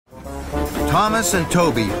Thomas and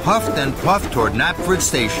Toby puffed and puffed toward Knapford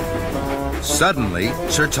Station. Suddenly,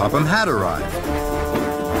 Sir Topham Hatt arrived.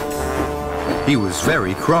 He was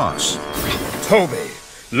very cross. Toby,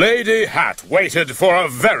 Lady Hatt waited for a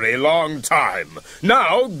very long time.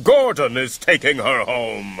 Now Gordon is taking her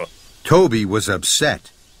home. Toby was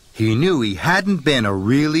upset. He knew he hadn't been a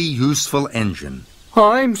really useful engine.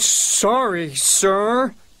 I'm sorry,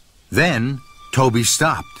 sir. Then, Toby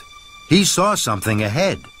stopped. He saw something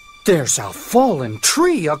ahead. There's a fallen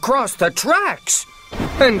tree across the tracks.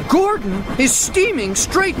 And Gordon is steaming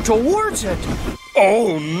straight towards it.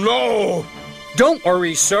 Oh, no! Don't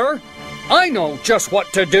worry, sir. I know just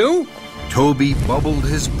what to do. Toby bubbled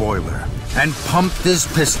his boiler and pumped his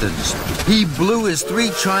pistons. He blew his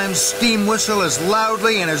 3-chime steam whistle as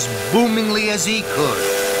loudly and as boomingly as he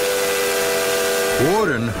could.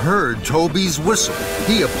 Gordon heard Toby's whistle.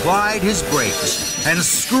 He applied his brakes and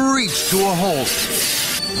screeched to a halt.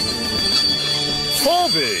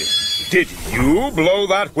 Toby, did you blow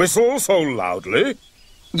that whistle so loudly?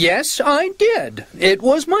 Yes, I did. It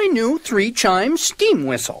was my new 3-chime steam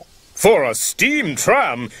whistle. For a steam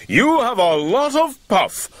tram, you have a lot of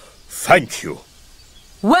puff. Thank you.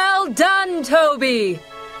 Well done, Toby.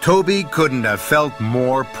 Toby couldn't have felt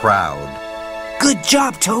more proud. Good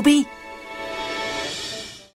job, Toby.